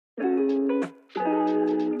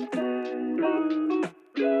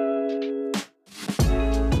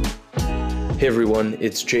Hey everyone,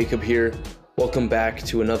 it's Jacob here. Welcome back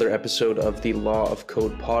to another episode of the Law of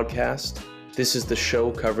Code podcast. This is the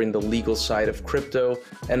show covering the legal side of crypto,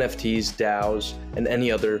 NFTs, DAOs, and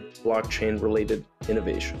any other blockchain-related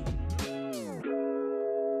innovation.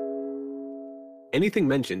 Anything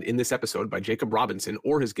mentioned in this episode by Jacob Robinson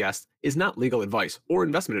or his guest is not legal advice or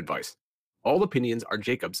investment advice. All opinions are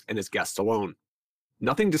Jacob's and his guests alone.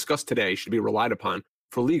 Nothing discussed today should be relied upon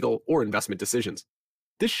for legal or investment decisions.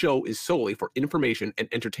 This show is solely for information and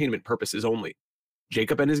entertainment purposes only.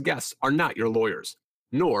 Jacob and his guests are not your lawyers,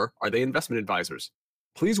 nor are they investment advisors.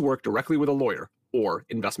 Please work directly with a lawyer or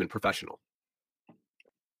investment professional.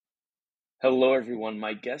 Hello everyone,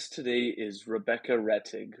 my guest today is Rebecca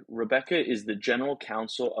Rettig. Rebecca is the general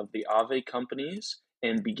counsel of the Aave companies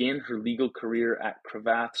and began her legal career at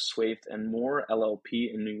Cravath, Swaith & Moore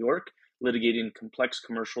LLP in New York, litigating complex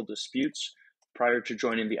commercial disputes. Prior to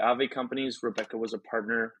joining the Aave companies, Rebecca was a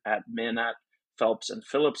partner at Manatt, Phelps &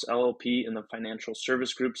 Phillips LLP in the financial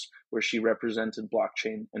service groups, where she represented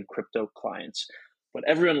blockchain and crypto clients. But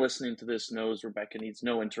everyone listening to this knows Rebecca needs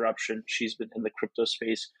no interruption. She's been in the crypto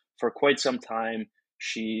space for quite some time.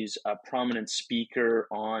 She's a prominent speaker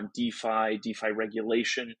on DeFi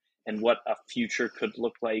regulation, and what a future could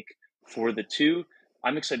look like for the two.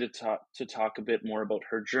 I'm excited to talk a bit more about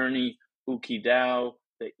her journey, UkiDAO,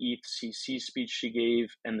 the ETHCC speech she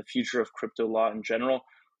gave, and the future of crypto law in general.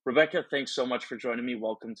 Rebecca, thanks so much for joining me.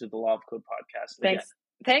 Welcome to the Law of Code podcast.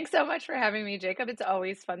 Thanks so much for having me, Jacob. It's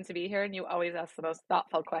always fun to be here, and you always ask the most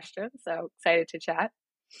thoughtful questions. So excited to chat.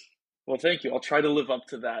 Well, thank you. I'll try to live up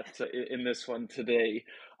to that in this one today.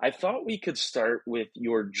 I thought we could start with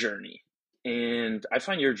your journey. And I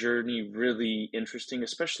find your journey really interesting,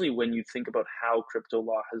 especially when you think about how crypto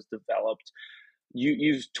law has developed.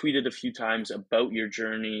 You've tweeted a few times about your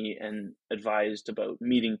journey and advised about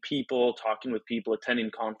meeting people, talking with people,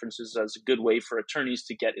 attending conferences as a good way for attorneys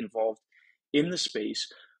to get involved in the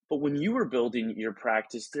space. But when you were building your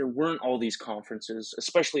practice, there weren't all these conferences,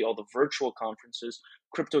 especially all the virtual conferences.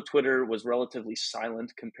 Crypto Twitter was relatively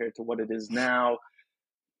silent compared to what it is now.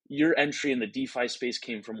 Your entry in the DeFi space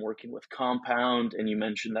came from working with Compound, and you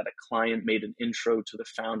mentioned that a client made an intro to the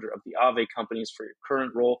founder of the Aave companies for your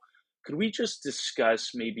current role. Could we just discuss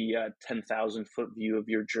maybe a 10,000-foot view of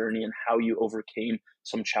your journey and how you overcame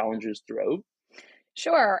some challenges throughout?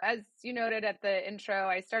 Sure. As you noted at the intro,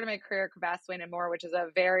 I started my career at Cravath, Swaith & Moore, which is a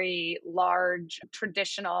very large,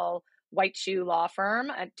 traditional white shoe law firm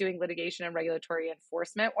at doing litigation and regulatory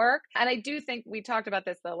enforcement work. And I do think we talked about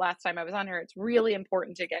this the last time I was on here. It's really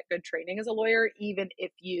important to get good training as a lawyer, even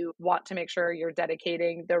if you want to make sure you're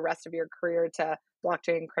dedicating the rest of your career to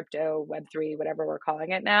blockchain, crypto, Web3, whatever we're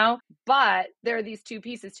calling it now. But there are these two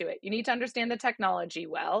pieces to it. You need to understand the technology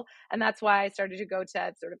well. And that's why I started to go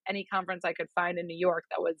to sort of any conference I could find in New York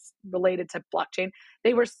that was related to blockchain.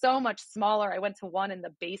 They were so much smaller. I went to one in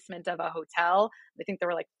the basement of a hotel. I think there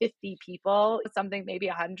were like 50 people, something maybe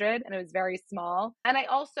 100, and it was very small. And I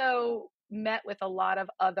also met with a lot of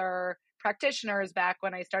other practitioners back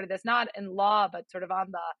when I started this, not in law, but sort of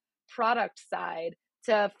on the product side,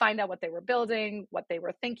 to find out what they were building, what they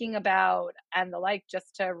were thinking about, and the like,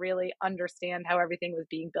 just to really understand how everything was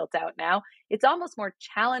being built out now. It's almost more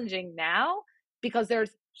challenging now because there's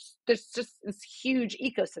just this huge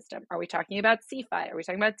ecosystem. Are we talking about CeFi? Are we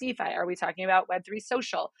talking about DeFi? Are we talking about Web3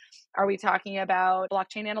 social? Are we talking about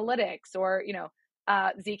blockchain analytics or,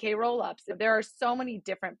 ZK rollups? There are so many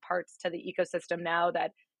different parts to the ecosystem now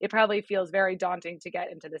that it probably feels very daunting to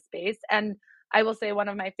get into the space. And I will say one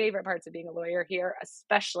of my favorite parts of being a lawyer here,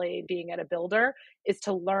 especially being at a builder, is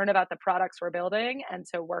to learn about the products we're building and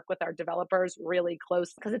to work with our developers really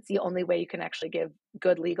close, because it's the only way you can actually give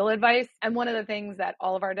good legal advice. And one of the things that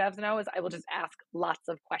all of our devs know is I will just ask lots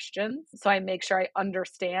of questions. So I make sure I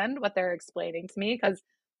understand what they're explaining to me, because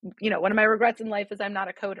one of my regrets in life is I'm not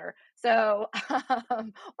a coder. So,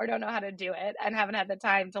 or don't know how to do it and haven't had the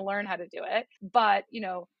time to learn how to do it. But,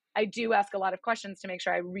 I do ask a lot of questions to make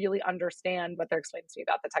sure I really understand what they're explaining to me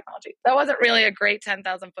about the technology. That wasn't really a great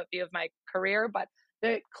 10,000-foot view of my career, but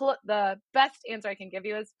the best answer I can give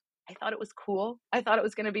you is I thought it was cool. I thought it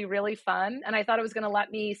was going to be really fun. And I thought it was going to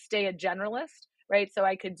let me stay a generalist, right? So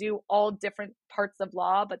I could do all different parts of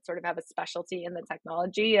law, but sort of have a specialty in the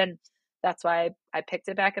technology. And that's why I picked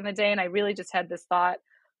it back in the day. And I really just had this thought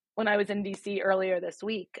when I was in DC earlier this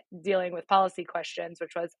week dealing with policy questions,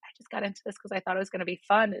 which was, I just got into this because I thought it was going to be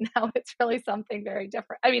fun. And now it's really something very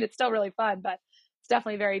different. I mean, it's still really fun, but it's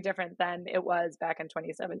definitely very different than it was back in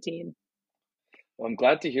 2017. Well, I'm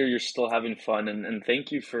glad to hear you're still having fun. And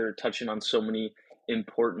thank you for touching on so many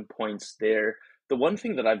important points there. The one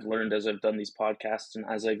thing that I've learned as I've done these podcasts and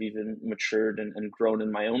as I've even matured and grown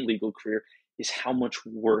in my own legal career is how much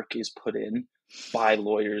work is put in by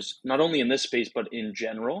lawyers, not only in this space, but in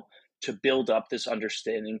general, to build up this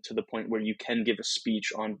understanding to the point where you can give a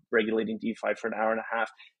speech on regulating DeFi for an hour and a half,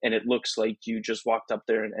 and it looks like you just walked up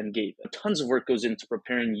there and gave. Tons of work goes into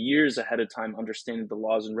preparing years ahead of time, understanding the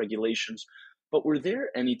laws and regulations. But were there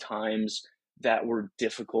any times that were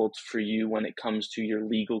difficult for you when it comes to your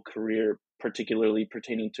legal career, particularly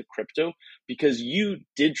pertaining to crypto? Because you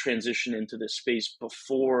did transition into this space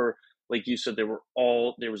before, like you said, there was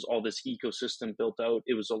all this ecosystem built out.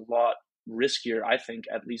 It was a lot riskier, I think,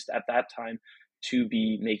 at least at that time, to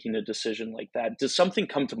be making a decision like that. Does something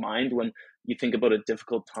come to mind when you think about a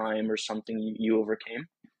difficult time or something you overcame?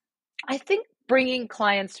 I think bringing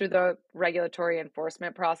clients through the regulatory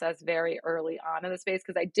enforcement process very early on in the space,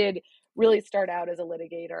 because I did really start out as a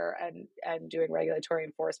litigator and doing regulatory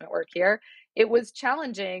enforcement work here. It was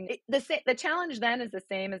challenging. The challenge then is the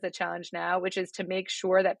same as the challenge now, which is to make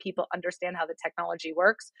sure that people understand how the technology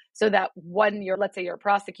works, so that when let's say you're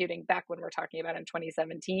prosecuting, back when we're talking about in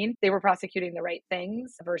 2017, they were prosecuting the right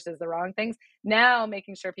things versus the wrong things. Now,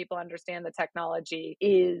 making sure people understand the technology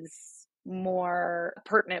is more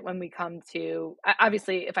pertinent when we come to,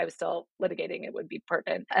 obviously, if I was still litigating, it would be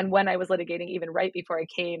pertinent. And when I was litigating, even right before I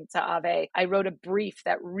came to Aave, I wrote a brief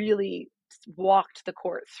that really walked the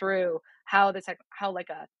court through how like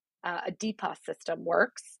a DPoS system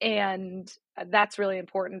works. And that's really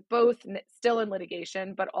important, both still in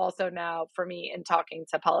litigation, but also now for me in talking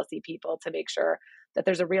to policy people, to make sure that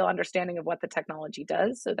there's a real understanding of what the technology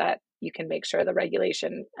does, so that you can make sure the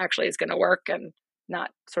regulation actually is going to work and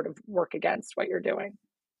not sort of work against what you're doing.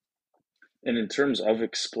 And in terms of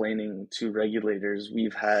explaining to regulators,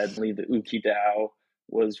 we've had the Uki DAO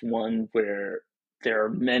was one where there are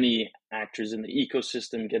many actors in the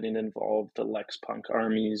ecosystem getting involved. The LexPunk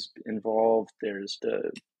armies involved. There's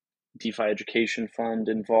the DeFi Education Fund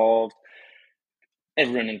involved.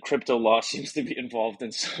 Everyone in crypto law seems to be involved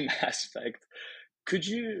in some aspect.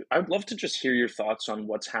 I'd love to just hear your thoughts on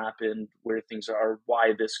what's happened, where things are,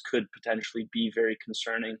 why this could potentially be very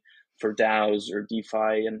concerning for DAOs or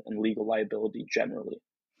DeFi and legal liability generally.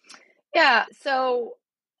 Yeah, so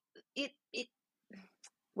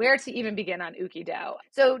where to even begin on Uki DAO.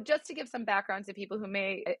 So just to give some background to people who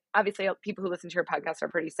obviously people who listen to your podcast are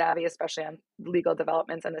pretty savvy, especially on legal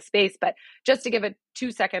developments in the space, but just to give a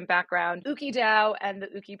 2-second background, Uki DAO and the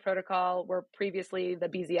Uki protocol were previously the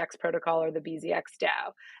BZX protocol or the BZX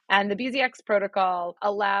DAO. And the BZX protocol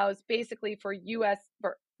allows basically for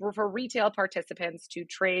retail participants to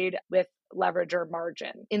trade with leverage or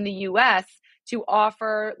margin. In the US, to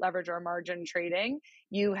offer leverage or margin trading,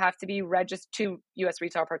 you have to be registered to US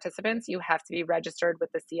retail participants. You have to be registered with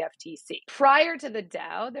the CFTC. Prior to the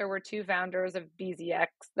DAO, there were two founders of BZX,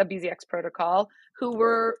 the BZX protocol,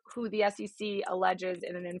 who the SEC alleges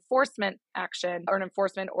in an enforcement action or an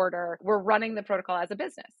enforcement order were running the protocol as a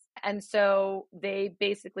business. And so they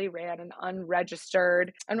basically ran an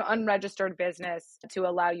unregistered business to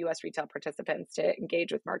allow US retail participants to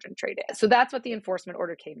engage with margin trading. So that's what the enforcement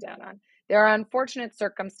order came down on. There are unfortunate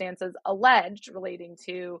circumstances alleged relating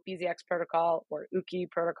to BZX protocol or Uki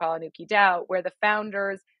protocol and Uki DAO, where the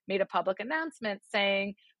founders made a public announcement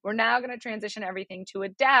saying, we're now going to transition everything to a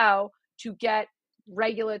DAO to get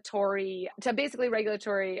regulatory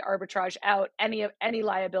arbitrage out any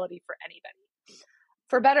liability for anybody.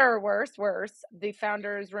 For better or worse, the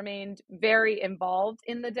founders remained very involved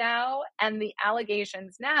in the DAO, and the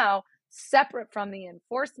allegations now, separate from the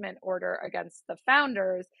enforcement order against the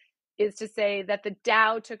founders, is to say that the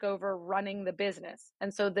DAO took over running the business.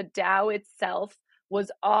 And so the DAO itself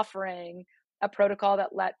was offering a protocol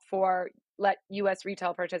that let US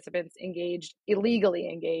retail participants illegally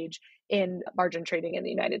engage in margin trading in the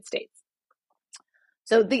United States.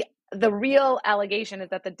 So the real allegation is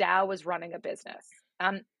that the DAO was running a business.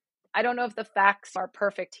 I don't know if the facts are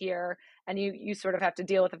perfect here, and you sort of have to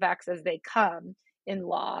deal with the facts as they come in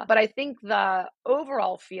law. But I think the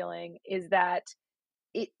overall feeling is that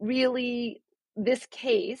it really, this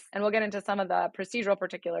case, and we'll get into some of the procedural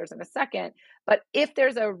particulars in a second, but if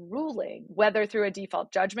there's a ruling, whether through a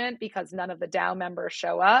default judgment because none of the DAO members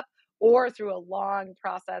show up, or through a long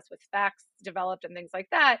process with facts developed and things like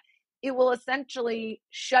that, it will essentially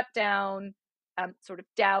shut down sort of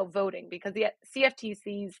DAO voting, because the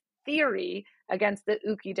CFTC's theory against the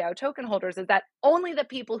Uki DAO token holders is that only the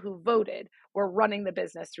people who voted were running the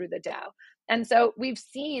business through the DAO. And so we've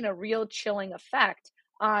seen a real chilling effect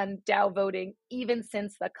on DAO voting even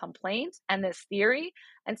since the complaint and this theory.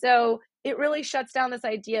 And so it really shuts down this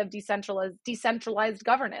idea of decentralized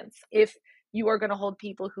governance. If you are going to hold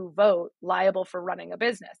people who vote liable for running a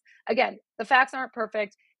business. Again, the facts aren't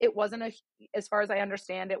perfect. It wasn't as far as I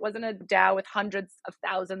understand, it wasn't a DAO with hundreds of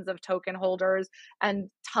thousands of token holders and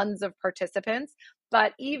tons of participants.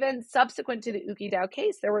 But even subsequent to the UkiDAO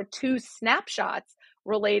case, there were 2 snapshots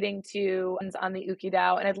relating to on the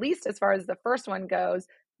UkiDAO. And at least as far as the first one goes,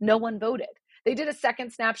 no one voted. They did a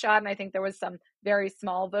second snapshot, and I think there was some very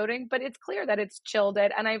small voting, but it's clear that it's chilled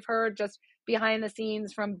it. And I've heard just behind the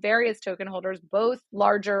scenes from various token holders, both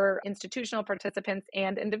larger institutional participants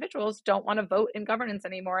and individuals don't want to vote in governance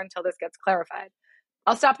anymore until this gets clarified.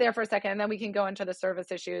 I'll stop there for a second, and then we can go into the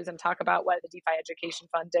service issues and talk about what the DeFi Education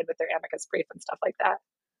Fund did with their amicus brief and stuff like that.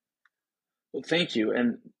 Well, thank you.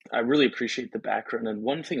 And I really appreciate the background. And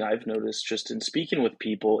one thing I've noticed just in speaking with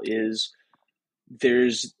people is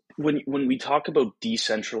there's when we talk about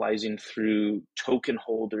decentralizing through token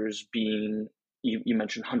holders being, you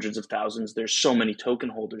mentioned hundreds of thousands, there's so many token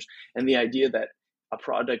holders, and the idea that a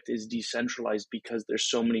product is decentralized because there's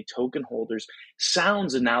so many token holders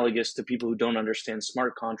sounds analogous to people who don't understand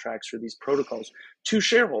smart contracts or these protocols to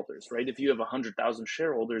shareholders, right? If you have 100,000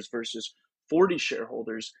 shareholders versus 40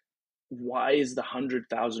 shareholders, why is the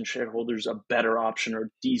 100,000 shareholders a better option or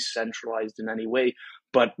decentralized in any way?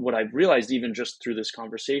 But what I've realized even just through this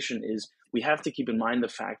conversation is we have to keep in mind the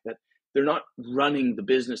fact that they're not running the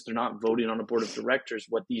business. They're not voting on a board of directors.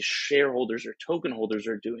 What these shareholders or token holders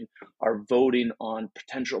are doing are voting on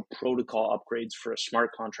potential protocol upgrades for a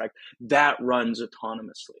smart contract that runs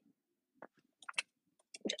autonomously.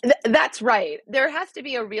 That's right. There has to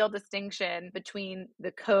be a real distinction between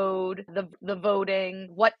the code, the voting,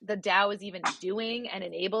 what the DAO is even doing and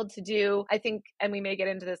enabled to do. I think, and we may get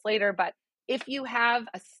into this later, but if you have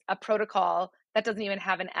a protocol that doesn't even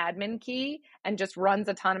have an admin key and just runs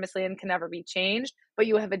autonomously and can never be changed, but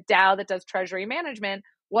you have a DAO that does treasury management,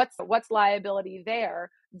 what's liability there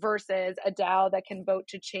versus a DAO that can vote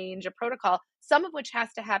to change a protocol, some of which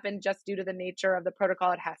has to happen just due to the nature of the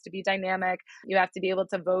protocol. It has to be dynamic. You have to be able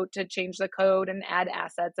to vote to change the code and add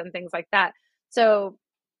assets and things like that. So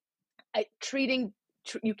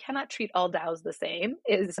you cannot treat all DAOs the same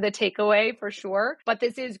is the takeaway for sure. But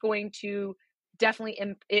this is going to definitely,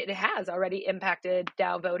 it has already impacted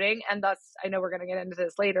DAO voting. And thus, I know we're going to get into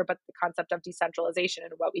this later, but the concept of decentralization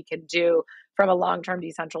and what we can do from a long-term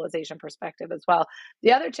decentralization perspective as well.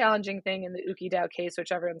 The other challenging thing in the UkiDAO case,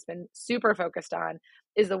 which everyone's been super focused on,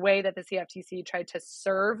 is the way that the CFTC tried to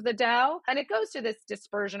serve the DAO. And it goes to this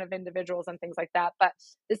dispersion of individuals and things like that. But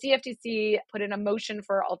the CFTC put in a motion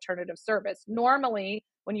for alternative service. Normally,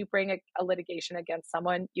 when you bring a litigation against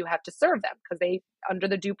someone, you have to serve them because they, under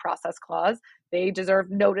the due process clause, they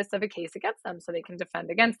deserve notice of a case against them so they can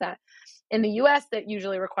defend against that. In the US, that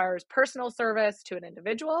usually requires personal service to an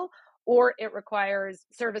individual, or it requires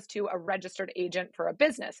service to a registered agent for a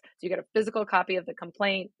business. So you get a physical copy of the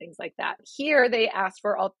complaint, things like that. Here, they ask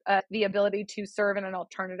for the ability to serve in an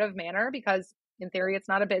alternative manner because in theory, it's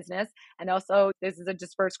not a business. And also, this is a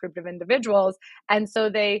dispersed group of individuals. And so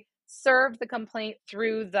they serve the complaint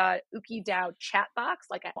through the UkiDAO chat box,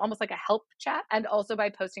 almost like a help chat, and also by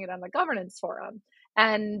posting it on the governance forum.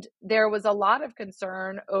 And there was a lot of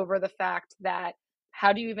concern over the fact that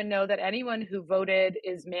how do you even know that anyone who voted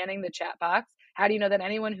is manning the chat box? How do you know that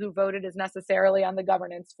anyone who voted is necessarily on the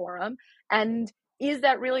governance forum? And is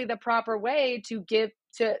that really the proper way to give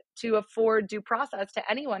to afford due process to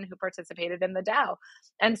anyone who participated in the DAO?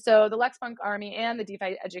 And so the LexPunk Army and the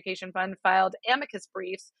DeFi Education Fund filed amicus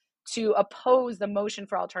briefs to oppose the motion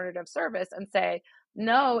for alternative service and say,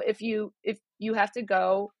 no, if you have to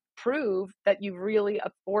go prove that you've really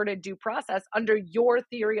afforded due process under your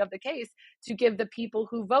theory of the case to give the people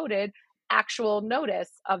who voted actual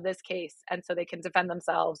notice of this case, and so they can defend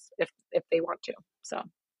themselves if they want to. So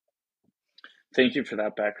thank you for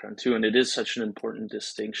that background too. And it is such an important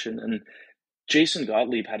distinction. And Jason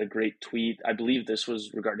Gottlieb had a great tweet. I believe this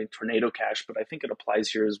was regarding Tornado Cash, but I think it applies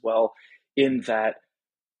here as well, in that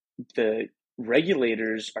the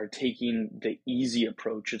regulators are taking the easy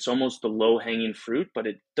approach. It's almost the low-hanging fruit, but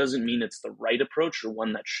it doesn't mean it's the right approach or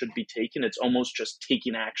one that should be taken. It's almost just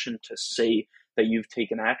taking action to say that you've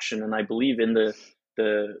taken action. And I believe in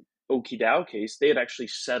the OkiDAO case, they had actually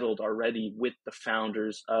settled already with the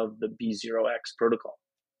founders of the B0X protocol.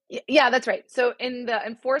 Yeah, that's right. So in the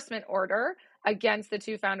enforcement order against the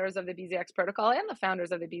 2 founders of the BZX protocol and the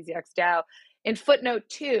founders of the BZX DAO, in footnote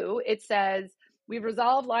 2, it says, we've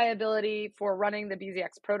resolved liability for running the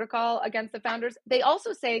BZX protocol against the founders. They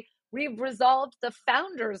also say we've resolved the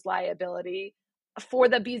founders' liability for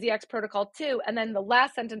the BZX protocol too. And then the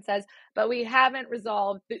last sentence says, but we haven't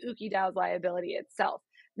resolved the UkiDAO's liability itself.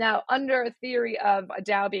 Now, under a theory of a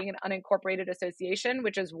DAO being an unincorporated association,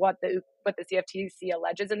 which is what the CFTC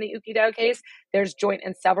alleges in the UkiDAO case, there's joint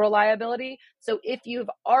and several liability. So if you've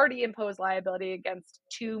already imposed liability against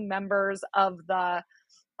two members of the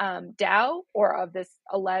DAO or of this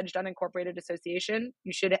alleged unincorporated association,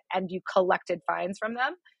 and you collected fines from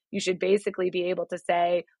them, you should basically be able to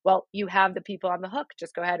say, well, you have the people on the hook,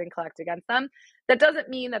 just go ahead and collect against them. That doesn't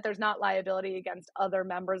mean that there's not liability against other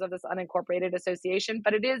members of this unincorporated association,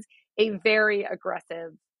 but it is a very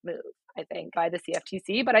aggressive move, I think, by the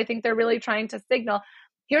CFTC. But I think they're really trying to signal,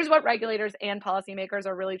 here's what regulators and policymakers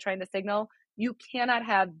are really trying to signal. You cannot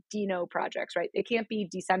have Dino projects, right? It can't be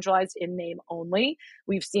decentralized in name only.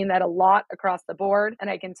 We've seen that a lot across the board. And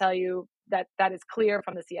I can tell you that that is clear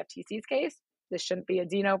from the CFTC's case. This shouldn't be a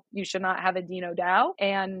Dino. You should not have a Dino DAO.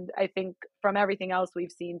 And I think from everything else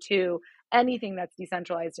we've seen too, anything that's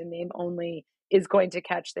decentralized in name only is going to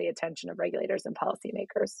catch the attention of regulators and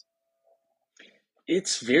policymakers.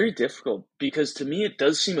 It's very difficult because to me it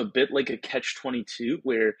does seem a bit like a catch-22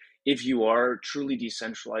 where if you are truly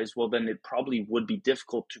decentralized, well, then it probably would be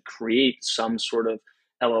difficult to create some sort of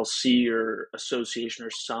LLC or association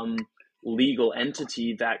or some legal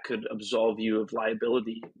entity that could absolve you of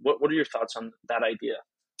liability. What are your thoughts on that idea?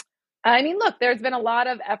 I mean, look, there's been a lot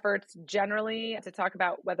of efforts generally to talk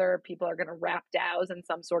about whether people are going to wrap DAOs in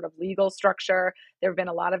some sort of legal structure. There have been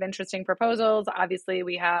a lot of interesting proposals. Obviously,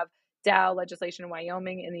 we have DAO legislation in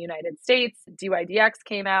Wyoming in the United States. DYDX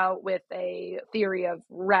came out with a theory of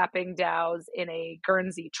wrapping DAOs in a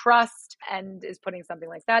Guernsey trust and is putting something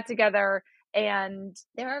like that together. And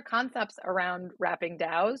there are concepts around wrapping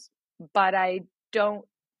DAOs, but I don't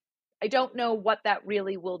know what that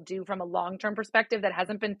really will do from a long-term perspective that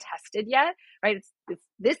hasn't been tested yet, right?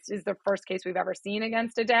 This is the first case we've ever seen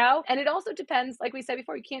against a DAO. And it also depends, like we said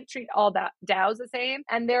before, you can't treat all DAOs the same.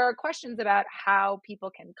 And there are questions about how people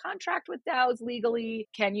can contract with DAOs legally.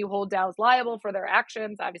 Can you hold DAOs liable for their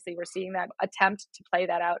actions? Obviously, we're seeing that attempt to play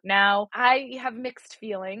that out now. I have mixed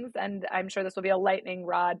feelings, and I'm sure this will be a lightning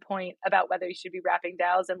rod point about whether you should be wrapping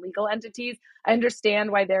DAOs and legal entities. I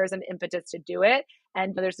understand why there's an impetus to do it.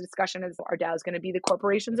 And there's a discussion, is are DAOs going to be the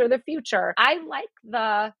corporations or the future? I like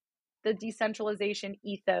the decentralization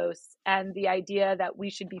ethos and the idea that we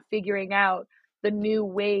should be figuring out the new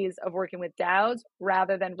ways of working with DAOs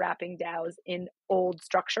rather than wrapping DAOs in old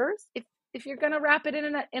structures. If you're going to wrap it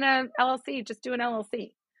in a LLC, just do an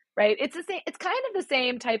LLC, right? It's the same. It's kind of the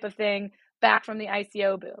same type of thing back from the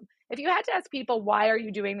ICO boom. If you had to ask people, why are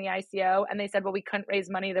you doing the ICO? And they said, well, we couldn't raise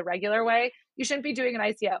money the regular way. You shouldn't be doing an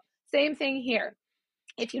ICO. Same thing here.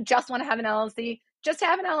 If you just want to have an LLC, just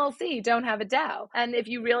have an LLC, don't have a DAO. And if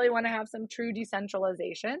you really want to have some true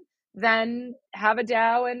decentralization, then have a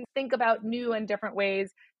DAO and think about new and different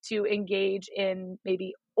ways to engage in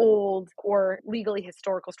maybe old or legally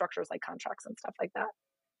historical structures like contracts and stuff like that.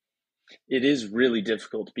 It is really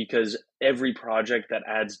difficult because every project that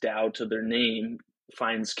adds DAO to their name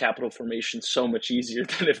finds capital formation so much easier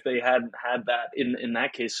than if they hadn't had that in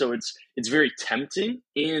that case. So it's very tempting.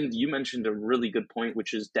 And you mentioned a really good point,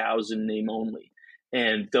 which is DAOs in name only.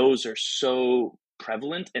 And those are so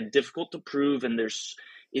prevalent and difficult to prove. And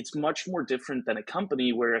it's much more different than a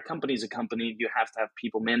company, where a company is a company. You have to have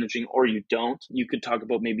people managing, or you don't. You could talk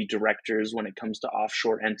about maybe directors when it comes to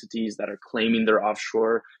offshore entities that are claiming they're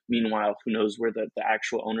offshore. Meanwhile, who knows where the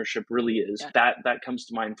actual ownership really is. Yeah. That comes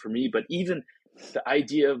to mind for me. But even the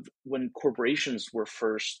idea of when corporations were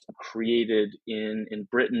first created in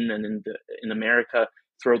Britain and in America,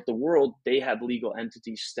 throughout the world, they had legal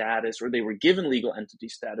entity status, or they were given legal entity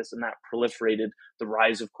status, and that proliferated the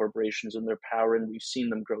rise of corporations and their power, and we've seen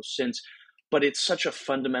them grow since. But it's such a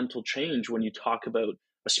fundamental change when you talk about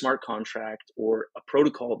a smart contract or a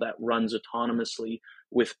protocol that runs autonomously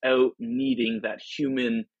without needing that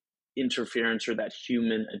human interference or that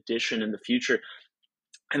human addition in the future.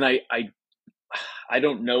 And I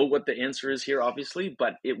don't know what the answer is here, obviously,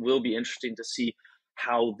 but it will be interesting to see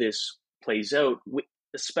how this plays out,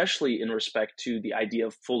 especially in respect to the idea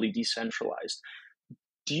of fully decentralized.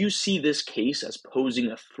 Do you see this case as posing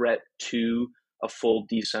a threat to a full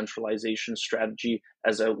decentralization strategy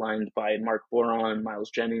as outlined by Mark Boron, Miles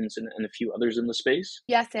Jennings, and a few others in the space?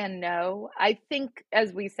 Yes and no. I think,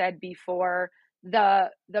 as we said before, the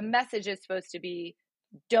message is supposed to be,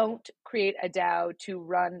 don't create a DAO to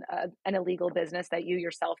run an illegal business that you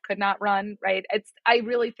yourself could not run, right? I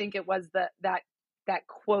really think it was that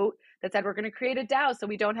quote that said, we're going to create a DAO so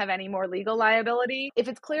we don't have any more legal liability. If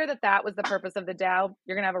it's clear that that was the purpose of the DAO,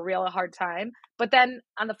 you're going to have a real hard time. But then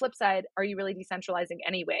on the flip side, are you really decentralizing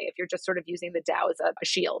anyway if you're just sort of using the DAO as a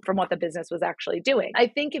shield from what the business was actually doing? I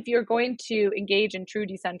think if you're going to engage in true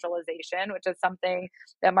decentralization, which is something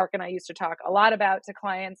that Mark and I used to talk a lot about to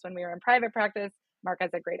clients when we were in private practice. Mark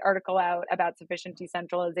has a great article out about sufficient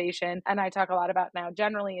decentralization. And I talk a lot about now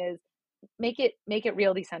generally is make it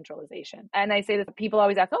real decentralization. And I say that people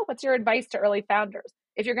always ask, oh, what's your advice to early founders?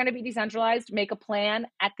 If you're going to be decentralized, make a plan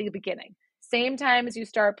at the beginning. Same time as you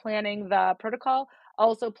start planning the protocol,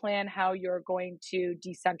 also plan how you're going to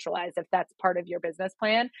decentralize if that's part of your business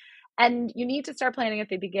plan. And you need to start planning at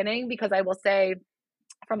the beginning because I will say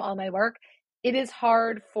from all my work, it is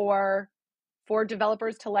hard for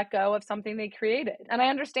developers to let go of something they created. And I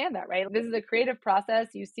understand that, right? This is a creative process.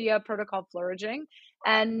 You see a protocol flourishing.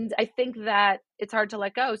 And I think that it's hard to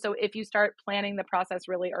let go. So if you start planning the process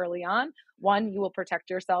really early on, one, you will protect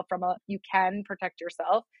yourself you can protect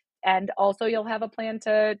yourself. And also you'll have a plan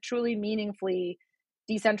to truly meaningfully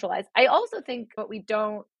decentralize. I also think what we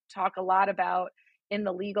don't talk a lot about in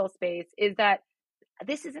the legal space is that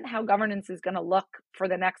this isn't how governance is going to look for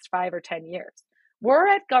the next 5 or 10 years. We're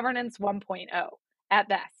at governance 1.0 at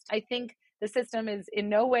best. I think the system is in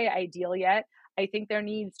no way ideal yet. I think there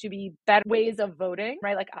needs to be better ways of voting,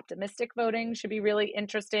 right? Like optimistic voting should be really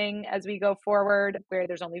interesting as we go forward, where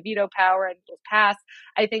there's only veto power and it'll pass.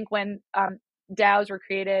 I think when DAOs were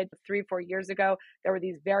created 3 or 4 years ago, there were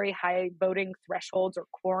these very high voting thresholds or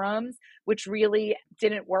quorums, which really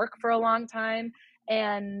didn't work for a long time.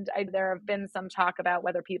 And there have been some talk about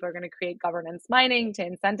whether people are going to create governance mining to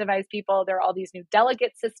incentivize people. There are all these new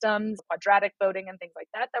delegate systems, quadratic voting and things like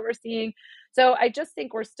that we're seeing. So I just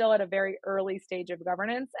think we're still at a very early stage of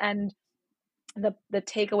governance. And the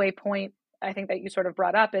takeaway point I think that you sort of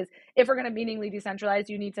brought up is if we're going to meaningfully decentralize,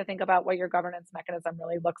 you need to think about what your governance mechanism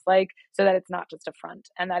really looks like so that it's not just a front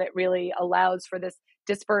and that it really allows for this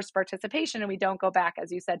dispersed participation. And we don't go back,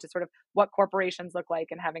 as you said, to sort of what corporations look like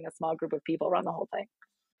and having a small group of people run the whole thing.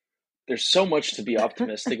 There's so much to be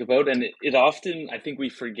optimistic about. And it often, I think we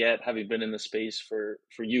forget, having been in the space for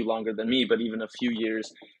you longer than me, but even a few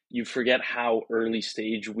years, you forget how early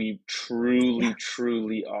stage we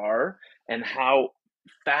truly are and how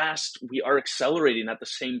fast we are accelerating at the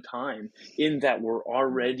same time, in that we're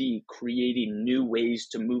already creating new ways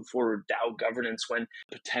to move forward DAO governance when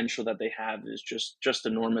the potential that they have is just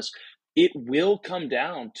enormous. It will come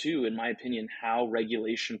down to, in my opinion, how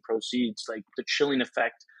regulation proceeds. Like the chilling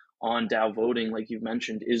effect on DAO voting, like you've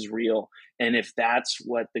mentioned, is real. And if that's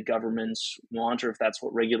what the governments want, or if that's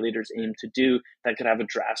what regulators aim to do, that could have a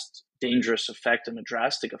dangerous effect and a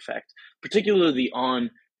drastic effect, particularly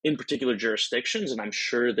in particular jurisdictions. And I'm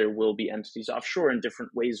sure there will be entities offshore in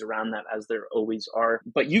different ways around that, as there always are.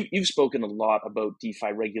 But you've spoken a lot about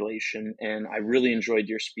DeFi regulation, and I really enjoyed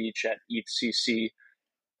your speech at ETHCC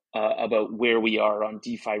about where we are on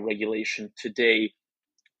DeFi regulation today.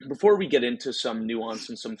 Before we get into some nuance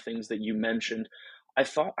and some things that you mentioned, I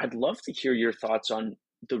thought I'd love to hear your thoughts on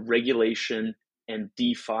the regulation and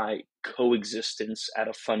DeFi coexistence at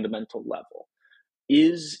a fundamental level.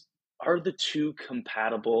 Are the two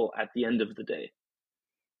compatible at the end of the day?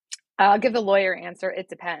 I'll give the lawyer answer. It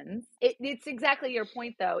depends. It's exactly your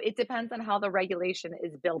point, though. It depends on how the regulation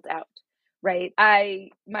is built out, right? And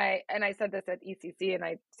I said this at ECC, and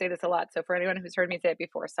I say this a lot. So for anyone who's heard me say it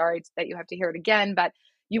before, sorry that you have to hear it again, but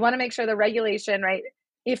you want to make sure the regulation, right,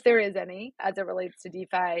 if there is any, as it relates to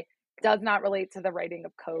DeFi, does not relate to the writing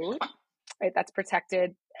of code, right? That's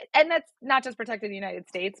protected. And that's not just protected in the United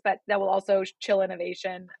States, but that will also chill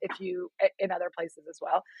innovation in other places as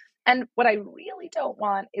well. And what I really don't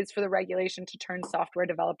want is for the regulation to turn software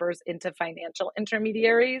developers into financial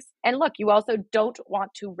intermediaries. And look, you also don't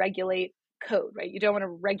want to regulate code, right? You don't want to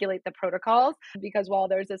regulate the protocols, because while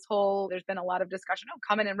there's been a lot of discussion,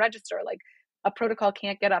 come in and register, like a protocol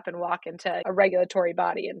can't get up and walk into a regulatory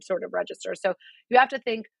body and sort of register. So you have to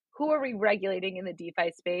think, who are we regulating in the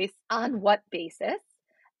DeFi space, on what basis,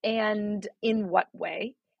 and in what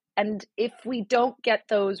way? And if we don't get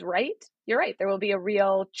those right, you're right, there will be a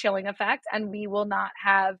real chilling effect, and we will not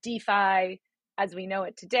have DeFi as we know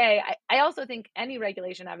it today. I also think any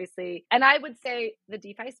regulation, obviously, and I would say the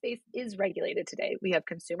DeFi space is regulated today. We have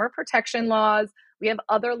consumer protection laws. We have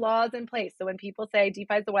other laws in place. So when people say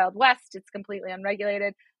DeFi is the Wild West, it's completely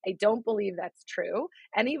unregulated, I don't believe that's true.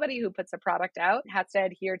 Anybody who puts a product out has to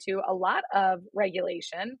adhere to a lot of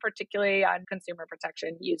regulation, particularly on consumer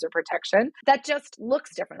protection, user protection. That just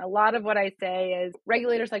looks different. A lot of what I say is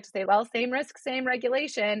regulators like to say, well, same risk, same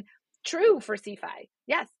regulation. true for CeFi.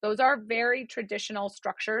 Yes, those are very traditional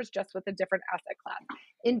structures, just with a different asset class.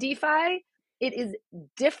 In DeFi, it is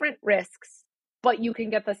different risks, but you can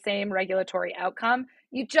get the same regulatory outcome.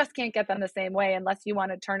 You just can't get them the same way unless you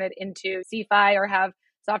want to turn it into CeFi or have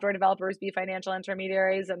software developers be financial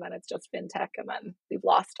intermediaries, and then it's just fintech, and then we've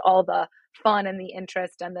lost all the fun and the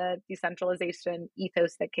interest and the decentralization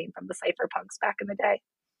ethos that came from the cypherpunks back in the day.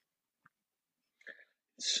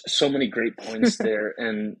 So many great points there,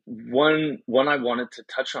 and one I wanted to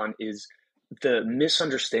touch on is the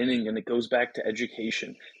misunderstanding, and it goes back to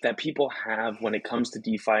education, that people have when it comes to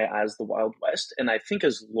DeFi as the Wild West. And I think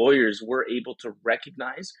as lawyers, we're able to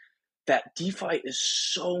recognize that DeFi is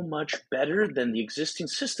so much better than the existing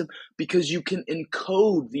system because you can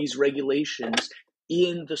encode these regulations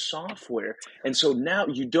in the software. And so now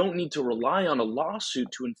you don't need to rely on a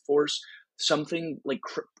lawsuit to enforce something like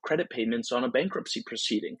credit payments on a bankruptcy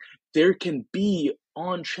proceeding. There can be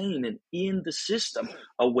on chain and in the system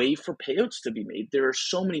a way for payouts to be made. There are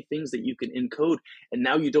so many things that you can encode, and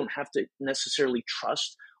now you don't have to necessarily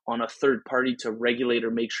trust on a third party to regulate or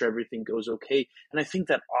make sure everything goes okay. And I think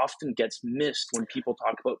that often gets missed when people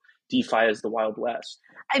talk about DeFi as the Wild West.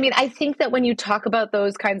 I mean, I think that when you talk about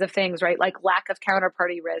those kinds of things, right, like lack of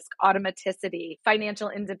counterparty risk, automaticity, financial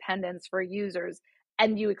independence for users,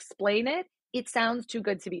 and you explain it, it sounds too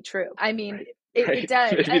good to be true. I mean, Right. it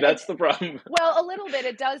does. Maybe that's the problem. Well, a little bit.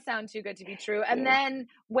 It does sound too good to be true. And then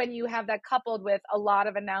when you have that coupled with a lot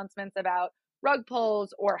of announcements about rug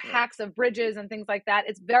pulls or hacks of bridges and things like that,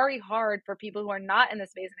 it's very hard for people who are not in the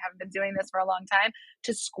space and haven't been doing this for a long time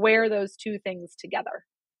to square those two things together.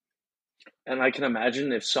 And I can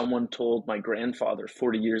imagine if someone told my grandfather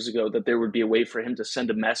 40 years ago that there would be a way for him to send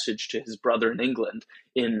a message to his brother in England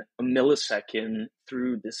in a millisecond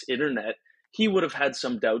through this internet, he would have had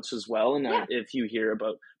some doubts as well. And if you hear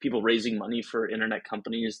about people raising money for internet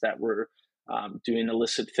companies that were doing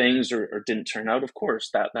illicit things or didn't turn out, of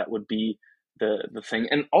course, that would be the thing.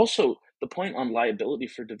 And also the point on liability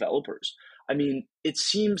for developers. I mean, it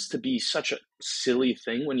seems to be such a silly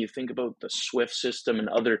thing when you think about the SWIFT system and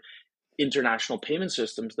other international payment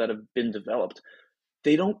systems that have been developed.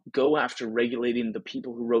 They don't go after regulating the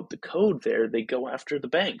people who wrote the code there. They go after the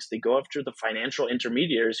banks. They go after the financial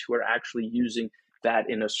intermediaries who are actually using that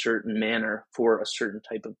in a certain manner for a certain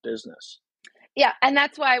type of business. Yeah, and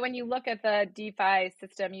that's why when you look at the DeFi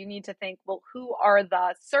system, you need to think, well, who are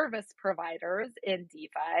the service providers in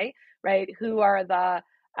DeFi, right? Who are the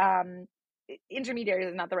intermediaries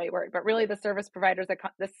is not the right word, but really the service providers,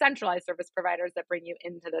 the centralized service providers that bring you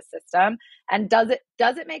into the system. And does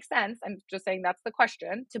it make sense? I'm just saying that's the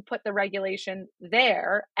question, to put the regulation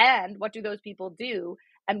there. And what do those people do?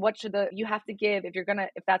 And what should you have to give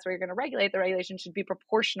if that's where you're gonna regulate, the regulation should be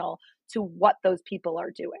proportional to what those people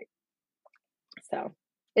are doing. So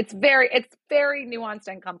it's very nuanced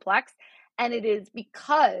and complex. And it is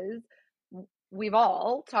because we've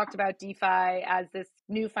all talked about DeFi as this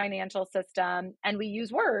new financial system, and we use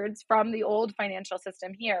words from the old financial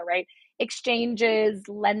system here, right? Exchanges,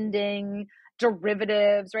 lending,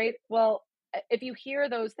 derivatives, right? Well, if you hear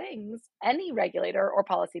those things, any regulator or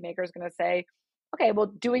policymaker is going to say, okay, well,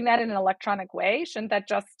 doing that in an electronic way, isn't that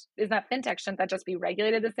fintech? Shouldn't that just be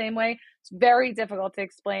regulated the same way? It's very difficult to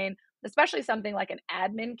explain, especially something like an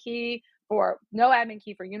admin key or no admin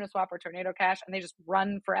key for Uniswap or Tornado Cash, and they just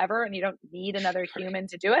run forever and you don't need another human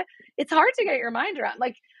to do it. It's hard to get your mind around.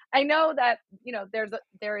 Like, I know that,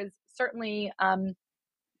 there is certainly,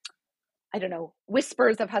 I don't know,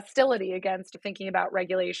 whispers of hostility against thinking about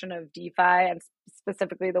regulation of DeFi and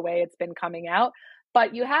specifically the way it's been coming out.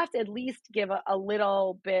 But you have to at least give a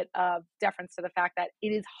little bit of deference to the fact that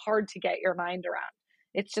it is hard to get your mind around.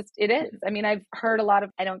 It is. I mean, I've heard a lot of,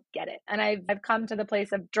 I don't get it. And I've come to the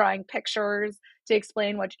place of drawing pictures to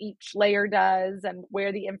explain what each layer does and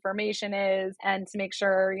where the information is, and to make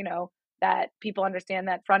sure, that people understand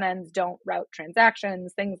that front ends don't route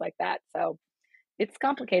transactions, things like that. So it's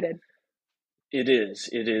complicated. It is.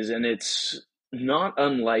 And it's not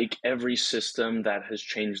unlike every system that has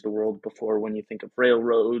changed the world before when you think of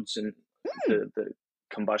railroads and the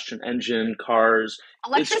combustion engine, cars.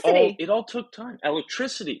 Electricity. It all took time.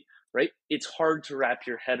 Electricity, right? It's hard to wrap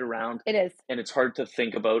your head around. It is. And it's hard to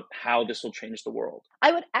think about how this will change the world.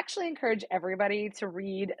 I would actually encourage everybody to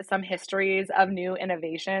read some histories of new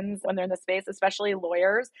innovations when they're in the space, especially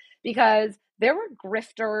lawyers, because there were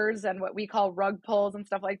grifters and what we call rug pulls and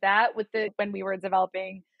stuff like that when we were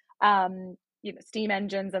developing steam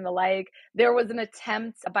engines and the like. There was an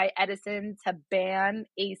attempt by Edison to ban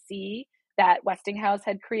AC that Westinghouse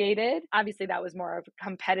had created. Obviously, that was more of a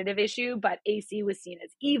competitive issue, but AC was seen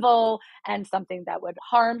as evil and something that would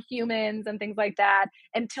harm humans and things like that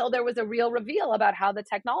until there was a real reveal about how the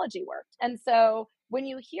technology worked. And so when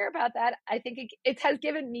you hear about that, I think it has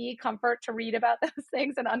given me comfort to read about those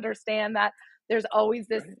things and understand that there's always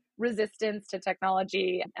this resistance to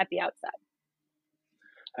technology at the outset.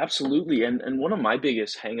 Absolutely. And one of my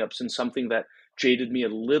biggest hangups and something that jaded me a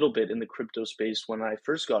little bit in the crypto space when I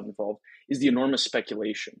first got involved is the enormous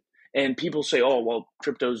speculation. And people say, oh, well,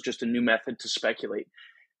 crypto is just a new method to speculate.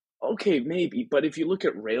 Okay, maybe. But if you look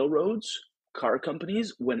at railroads, car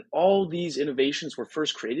companies, when all these innovations were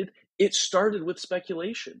first created, it started with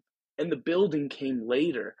speculation and the building came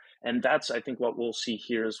later. And that's, I think, what we'll see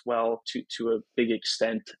here as well to a big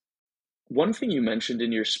extent. One thing you mentioned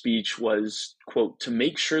in your speech was, quote, to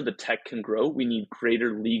make sure the tech can grow, we need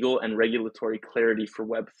greater legal and regulatory clarity for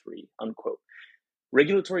Web3, unquote.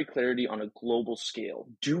 Regulatory clarity on a global scale.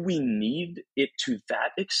 Do we need it to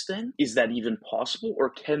that extent? Is that even possible?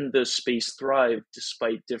 Or can the space thrive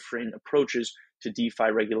despite different approaches to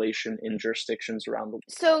DeFi regulation in jurisdictions around the world?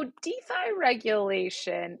 So, DeFi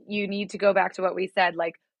regulation, you need to go back to what we said,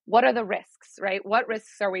 like, what are the risks, right? What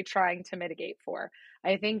risks are we trying to mitigate for?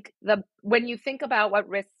 I think when you think about what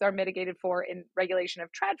risks are mitigated for in regulation of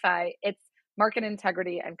TradFi, it's market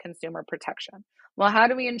integrity and consumer protection. Well, how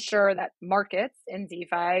do we ensure that markets in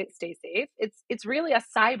DeFi stay safe? It's really a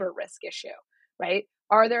cyber risk issue, right?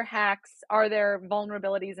 Are there hacks? Are there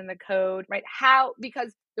vulnerabilities in the code, right? How,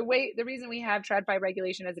 because the reason we have TradFi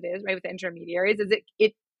regulation as it is, right, with intermediaries is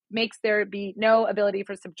it makes there be no ability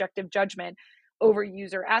for subjective judgment over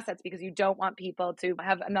user assets because you don't want people to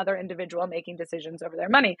have another individual making decisions over their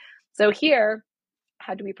money. So here,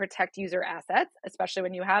 how do we protect user assets, especially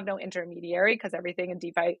when you have no intermediary, because everything in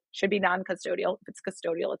DeFi should be non-custodial. If it's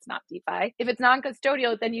custodial, it's not DeFi. If it's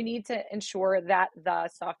non-custodial, then you need to ensure that the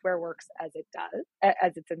software works as it does,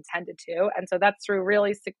 as it's intended to. And so that's through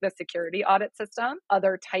really the security audit system,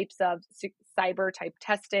 other types of cyber type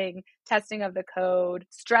testing, testing of the code,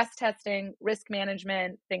 stress testing, risk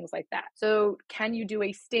management, things like that. So can you do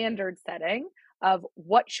a standard setting of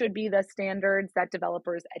what should be the standards that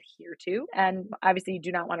developers adhere to? And obviously, you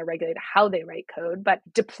do not want to regulate how they write code, but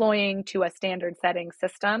deploying to a standard setting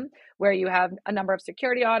system where you have a number of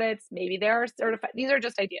security audits. Maybe there are certified, these are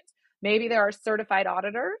just ideas. Maybe there are certified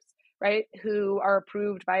auditors, right, who are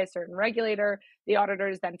approved by a certain regulator. The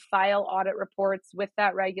auditors then file audit reports with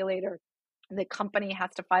that regulator. The company has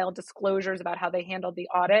to file disclosures about how they handled the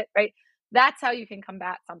audit, right? That's how you can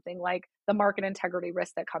combat something like the market integrity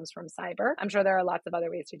risk that comes from cyber. I'm sure there are lots of other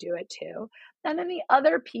ways to do it too. And then the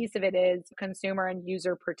other piece of it is consumer and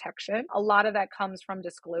user protection. A lot of that comes from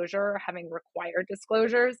disclosure, having required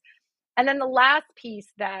disclosures. And then the last piece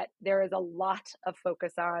that there is a lot of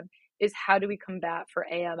focus on is how do we combat for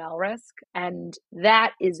AML risk? And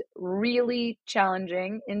that is really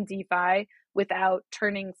challenging in DeFi without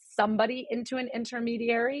turning somebody into an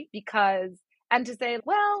intermediary and to say,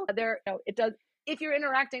 well, it does. If you're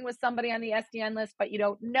interacting with somebody on the SDN list, but you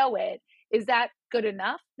don't know it, is that good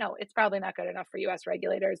enough? No, it's probably not good enough for US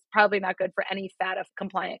regulators, probably not good for any FATF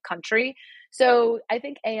compliant country. So I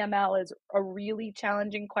think AML is a really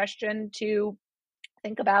challenging question to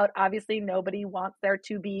think about. Obviously, nobody wants there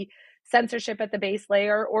to be censorship at the base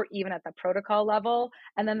layer or even at the protocol level.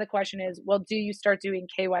 And then the question is, well, do you start doing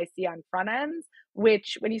KYC on front ends?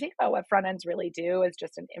 Which, when you think about what front ends really do, is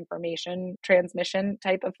just an information transmission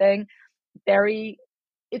type of thing.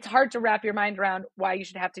 It's hard to wrap your mind around why you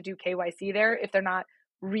should have to do KYC there if they're not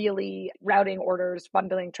really routing orders,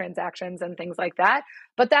 bundling transactions, and things like that.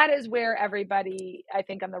 But that is where everybody, I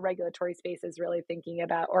think, on the regulatory space is really thinking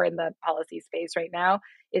about, or in the policy space right now,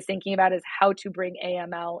 is thinking about is how to bring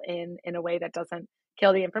AML in a way that doesn't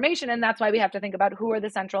kill the information. And that's why we have to think about who are the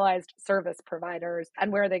centralized service providers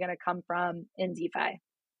and where are they going to come from in DeFi.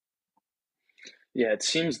 Yeah, it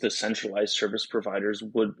seems the centralized service providers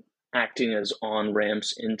would acting as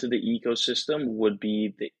on-ramps into the ecosystem would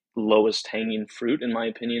be the lowest hanging fruit, in my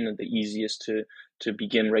opinion, and the easiest to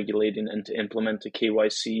begin regulating and to implement a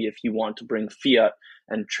KYC if you want to bring fiat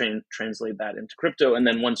and translate that into crypto. And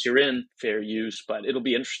then once you're in, fair use. But it'll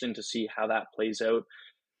be interesting to see how that plays out.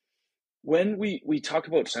 When we talk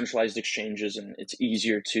about centralized exchanges and it's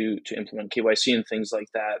easier to implement KYC and things like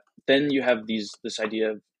that, then you have this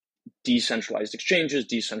idea of decentralized exchanges,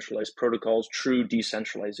 decentralized protocols, true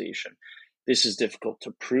decentralization. This is difficult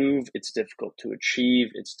to prove, it's difficult to achieve,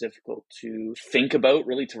 it's difficult to think about,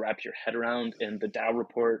 really to wrap your head around. And the DAO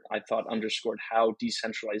report, I thought, underscored how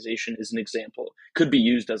decentralization is an example, could be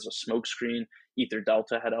used as a smokescreen. Ether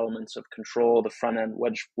Delta had elements of control, the front end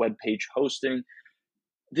web page hosting.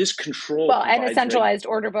 this control Well, and a provides centralized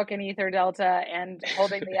order book in Ether Delta and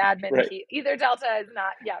holding the admin right. key. Ether Delta is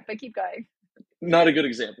not, yeah, but keep going. Not a good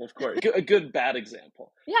example, of course. A good bad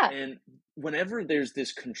example. Yeah. And whenever there's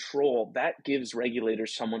this control, that gives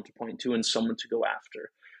regulators someone to point to and someone to go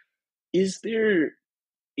after. Is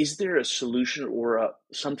there a solution or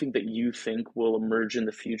something that you think will emerge in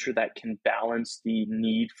the future that can balance the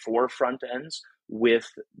need for front ends with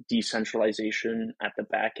decentralization at the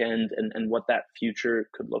back end and what that future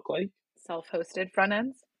could look like? Self-hosted front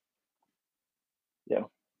ends. Yeah.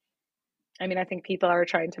 I mean, I think people are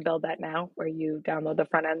trying to build that now where you download the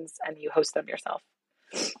front ends and you host them yourself.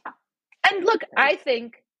 And look, I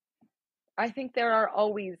think there are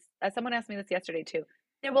always, as someone asked me this yesterday too,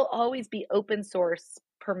 there will always be open source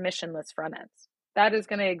permissionless front ends. That is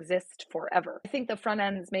going to exist forever. I think the front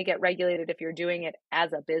ends may get regulated if you're doing it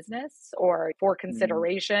as a business or for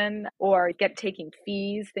consideration or taking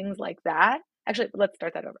fees, things like that. Actually, let's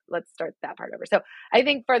start that over. Let's start that part over. So I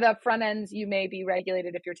think for the front ends, you may be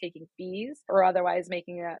regulated if you're taking fees or otherwise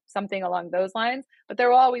making something along those lines. But there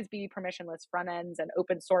will always be permissionless front ends and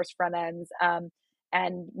open source front ends.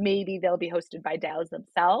 And maybe they'll be hosted by DAOs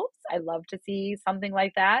themselves. I'd love to see something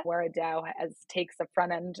like that, where a DAO takes a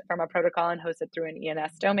front end from a protocol and hosts it through an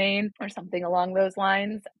ENS domain or something along those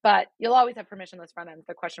lines. But you'll always have permissionless front ends.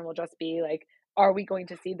 The question will just be like, are we going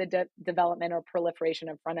to see the development or proliferation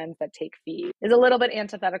of front ends that take fees? Is a little bit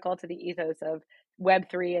antithetical to the ethos of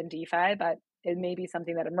Web3 and DeFi, but it may be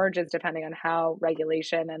something that emerges depending on how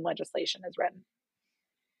regulation and legislation is written.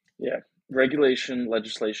 Yeah, regulation,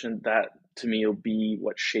 legislation, that to me will be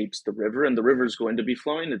what shapes the river, and the river is going to be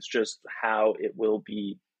flowing. It's just how it will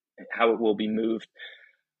be moved.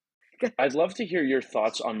 I'd love to hear your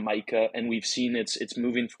thoughts on MiCA, and we've seen it's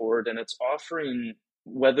moving forward, and it's offering,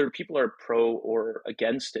 whether people are pro or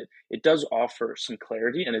against it, it does offer some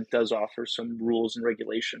clarity and it does offer some rules and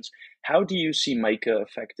regulations. How do you see MiCA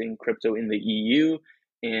affecting crypto in the EU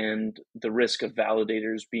and the risk of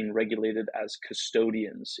validators being regulated as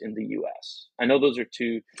custodians in the US? I know those are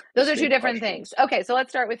two different things. Okay, so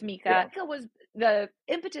let's start with MiCA. Yeah. MiCA was the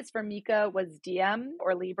impetus for MiCA was Diem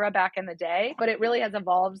or Libra back in the day, but it really has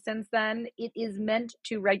evolved since then. It is meant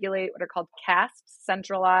to regulate what are called CASPs,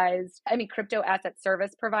 crypto asset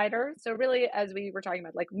service providers. So really, as we were talking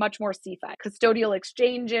about, like much more CeFi, custodial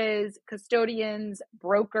exchanges, custodians,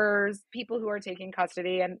 brokers, people who are taking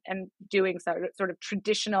custody and doing sort of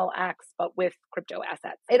traditional acts, but with crypto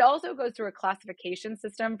assets. It also goes through a classification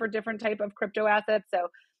system for different type of crypto assets. So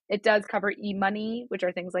it does cover e-money, which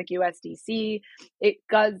are things like USDC. It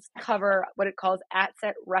does cover what it calls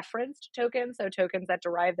asset referenced tokens, so tokens that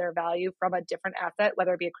derive their value from a different asset,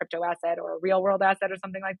 whether it be a crypto asset or a real world asset or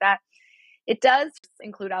something like that. It does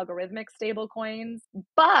include algorithmic stable coins,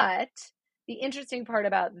 but the interesting part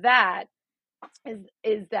about that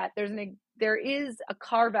is that there is a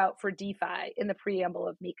carve out for DeFi in the preamble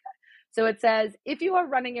of MiCA. So it says, if you are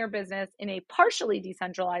running your business in a partially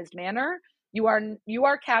decentralized manner, you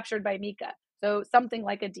are captured by MiCA. So something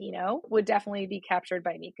like a Dino would definitely be captured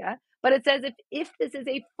by MiCA. But it says if this is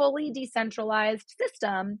a fully decentralized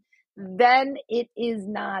system, then it is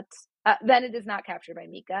not captured by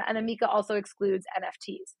MiCA. And then MiCA also excludes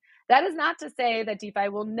NFTs. That is not to say that DeFi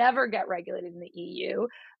will never get regulated in the EU,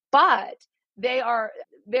 but they are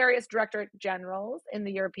various directorate generals in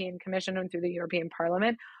the European Commission and through the European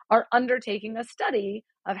Parliament are undertaking a study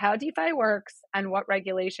of how DeFi works and what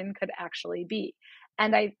regulation could actually be.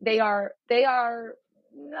 And they are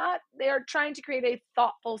trying to create a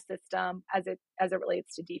thoughtful system as it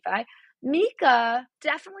relates to DeFi. MiCA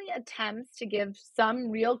definitely attempts to give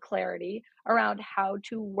some real clarity around how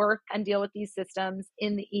to work and deal with these systems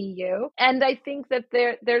in the EU. And I think that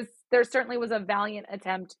there certainly was a valiant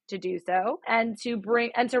attempt to do so and to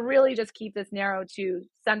really just keep this narrow to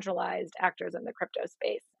centralized actors in the crypto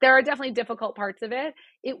space. There are definitely difficult parts of it.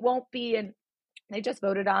 It won't be they just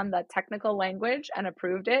voted on the technical language and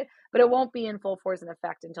approved it, but it won't be in full force and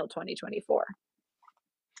effect until 2024.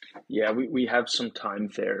 Yeah, we have some time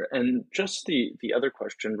there. And just the other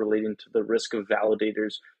question relating to the risk of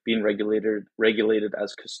validators being regulated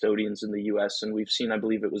as custodians in the US. And we've seen, I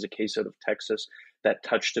believe it was a case out of Texas that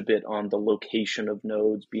touched a bit on the location of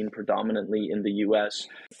nodes being predominantly in the US.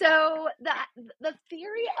 So the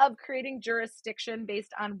theory of creating jurisdiction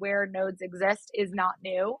based on where nodes exist is not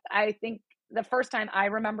new. I think the first time I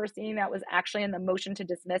remember seeing that was actually in the motion to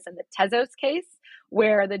dismiss in the Tezos case,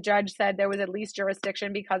 where the judge said there was at least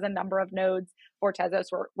jurisdiction because a number of nodes for Tezos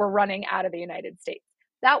were running out of the United States.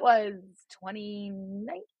 That was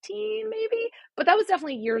 2019, maybe, but that was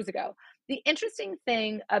definitely years ago. The interesting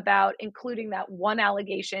thing about including that one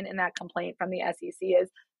allegation in that complaint from the SEC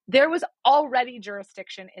is there was already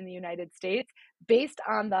jurisdiction in the United States based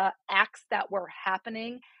on the acts that were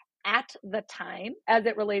happening at the time as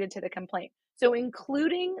it related to the complaint. So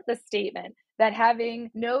including the statement that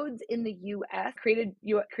having nodes in the US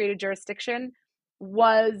created jurisdiction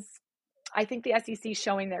was, I think, the SEC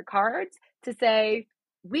showing their cards to say,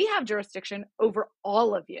 we have jurisdiction over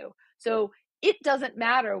all of you. So it doesn't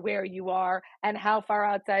matter where you are and how far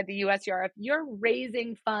outside the US you are. If you're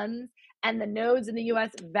raising funds and the nodes in the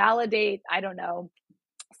US validate, I don't know,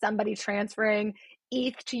 somebody transferring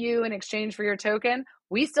ETH to you in exchange for your token,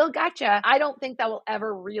 we still got you. I don't think that will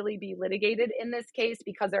ever really be litigated in this case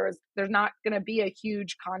because there's not going to be a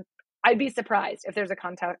huge I'd be surprised if there's a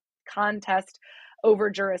contest over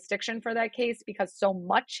jurisdiction for that case because so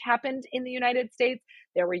much happened in the United States.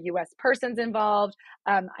 There were US persons involved.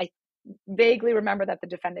 I vaguely remember that the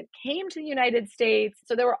defendant came to the United States.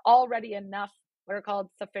 So there were already enough what are called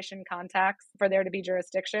sufficient contacts for there to be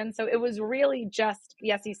jurisdiction. So it was really just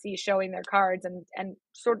the SEC showing their cards and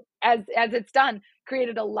sort of, as it's done,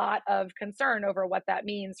 created a lot of concern over what that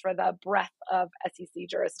means for the breadth of SEC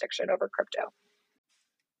jurisdiction over crypto.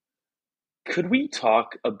 Could we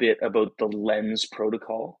talk a bit about the Lens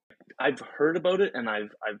protocol? I've heard about it and I've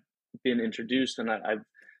been introduced, and I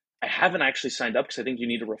haven't actually signed up because I think you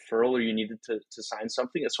need a referral or you needed to sign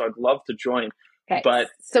something. So I'd love to join. Okay. But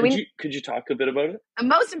so could you talk a bit about it? The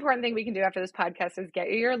most important thing we can do after this podcast is get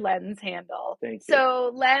you your Lens handle. Thank you.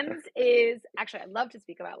 So Lens is, actually, I'd love to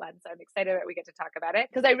speak about Lens. So I'm excited that we get to talk about it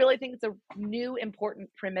because I really think it's a new important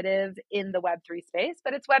primitive in the Web3 space,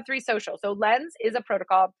 but it's Web3 social. So Lens is a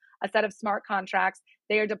protocol, a set of smart contracts.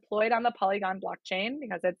 They are deployed on the Polygon blockchain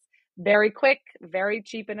because it's very quick, very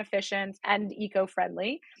cheap and efficient, and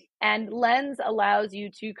eco-friendly. And Lens allows you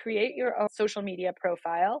to create your own social media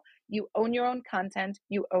profile. You own your own content,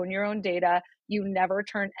 you own your own data, you never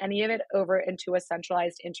turn any of it over into a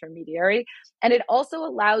centralized intermediary. And it also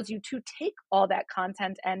allows you to take all that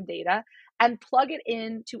content and data and plug it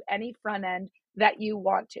into any front end that you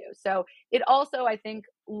want to. So it also, I think,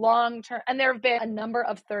 long term, and there have been a number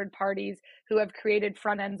of third parties who have created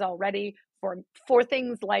front ends already for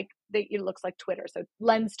things like it looks like Twitter. So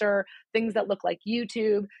Lenster, things that look like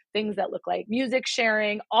YouTube, things that look like music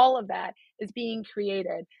sharing, all of that is being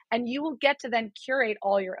created. And you will get to then curate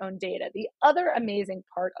all your own data. The other amazing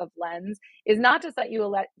part of Lens is not just that you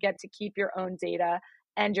will get to keep your own data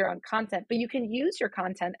and your own content, but you can use your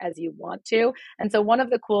content as you want to. And so one of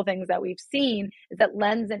the cool things that we've seen is that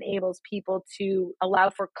Lens enables people to allow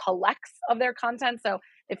for collects of their content. So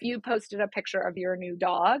if you posted a picture of your new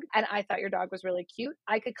dog and I thought your dog was really cute,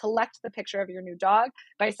 I could collect the picture of your new dog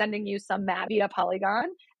by sending you some map via Polygon.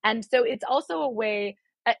 And so it's also a way,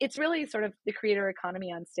 it's really sort of the creator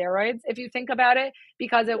economy on steroids, if you think about it,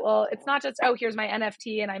 because it's not just, oh, here's my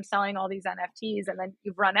NFT and I'm selling all these NFTs and then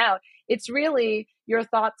you've run out. It's really your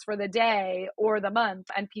thoughts for the day or the month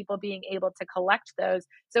and people being able to collect those.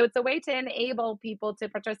 So it's a way to enable people to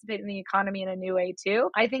participate in the economy in a new way too.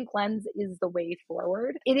 I think Lens is the way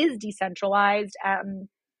forward. It is decentralized.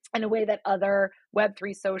 In a way that other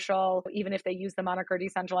Web3 social, even if they use the moniker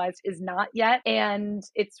decentralized, is not yet. And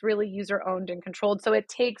it's really user owned and controlled. So it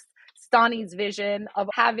takes Stani's vision of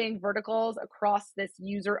having verticals across this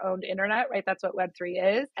user owned internet, right? That's what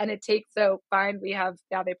Web3 is. And it takes, we have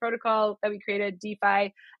the Aave protocol that we created,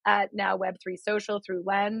 DeFi, now Web3 social through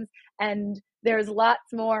Lens. And there's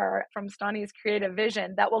lots more from Stani's creative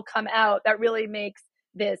vision that will come out that really makes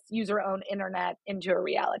this user owned internet into a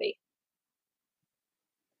reality.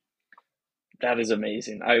 That is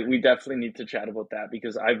amazing. We definitely need to chat about that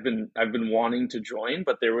because I've been wanting to join,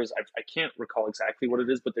 but I can't recall exactly what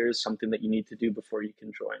it is, but there is something that you need to do before you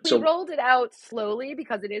can join. We rolled it out slowly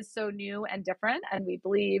because it is so new and different, and we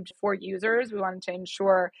believed for users, we wanted to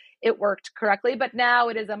ensure it worked correctly, but now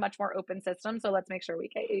it is a much more open system. So let's make sure we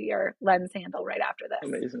get you your Lens handle right after this.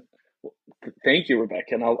 Amazing. Well, thank you,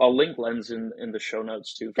 Rebecca. And I'll link Lens in the show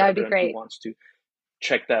notes too. That would be great. Who wants to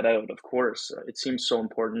check that out, of course. It seems so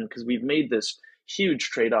important because we've made this huge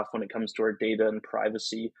trade-off when it comes to our data and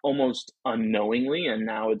privacy almost unknowingly, and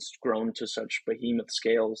now it's grown to such behemoth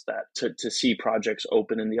scales that to see projects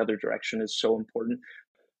open in the other direction is so important.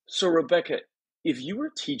 So Rebecca, if you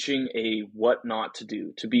were teaching a what not to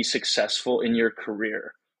do to be successful in your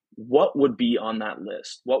career, what would be on that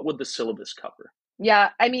list? What would the syllabus cover? Yeah,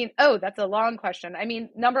 that's a long question.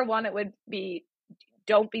 Number one, it would be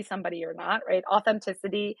don't be somebody you're not, right?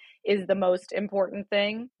 Authenticity is the most important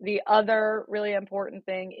thing. The other really important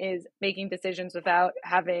thing is making decisions without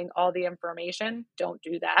having all the information. Don't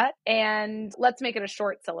do that. And let's make it a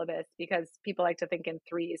short syllabus because people like to think in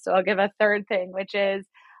threes. So I'll give a third thing, which is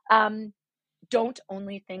don't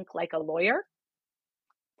only think like a lawyer.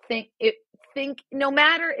 think no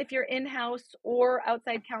matter if you're in-house or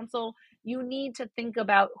outside counsel, you need to think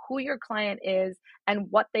about who your client is and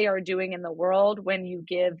what they are doing in the world when you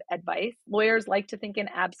give advice. Lawyers like to think in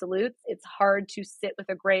absolutes. It's hard to sit with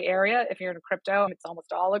a gray area. If you're in crypto, it's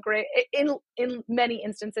almost all a gray. In many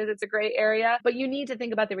instances, it's a gray area. But you need to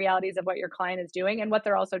think about the realities of what your client is doing and what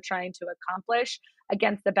they're also trying to accomplish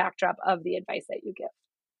against the backdrop of the advice that you give.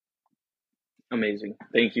 Amazing.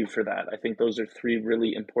 Thank you for that. I think those are three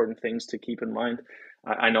really important things to keep in mind.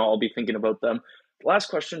 I know I'll be thinking about them. The last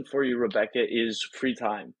question for you, Rebecca, is free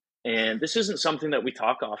time. And this isn't something that we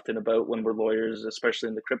talk often about when we're lawyers, especially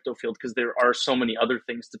in the crypto field, because there are so many other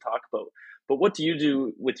things to talk about. But what do you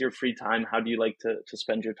do with your free time? How do you like to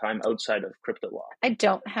spend your time outside of crypto law? I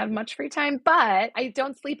don't have much free time, but I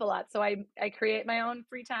don't sleep a lot. So I create my own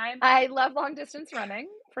free time. I love long distance running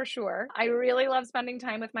for sure. I really love spending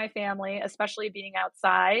time with my family, especially being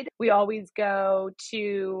outside. We always go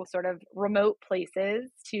to sort of remote places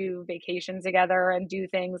to vacation together and do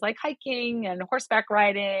things like hiking and horseback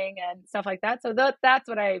riding and stuff like that. So that's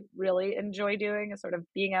what I really enjoy doing, is sort of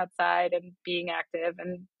being outside and being active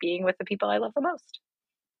and being with the people I love the most.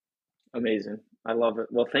 Amazing. I love it.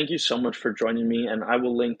 Well, thank you so much for joining me. And I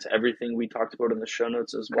will link to everything we talked about in the show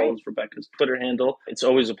notes, as well Great. as Rebecca's Twitter handle. It's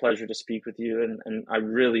always a pleasure to speak with you. And I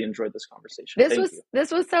really enjoyed this conversation.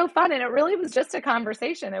 This was so fun. And it really was just a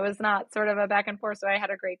conversation. It was not sort of a back and forth. So I had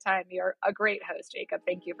a great time. You're a great host, Jacob.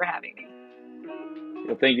 Thank you for having me.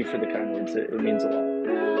 Well, thank you for the kind words. It means a lot.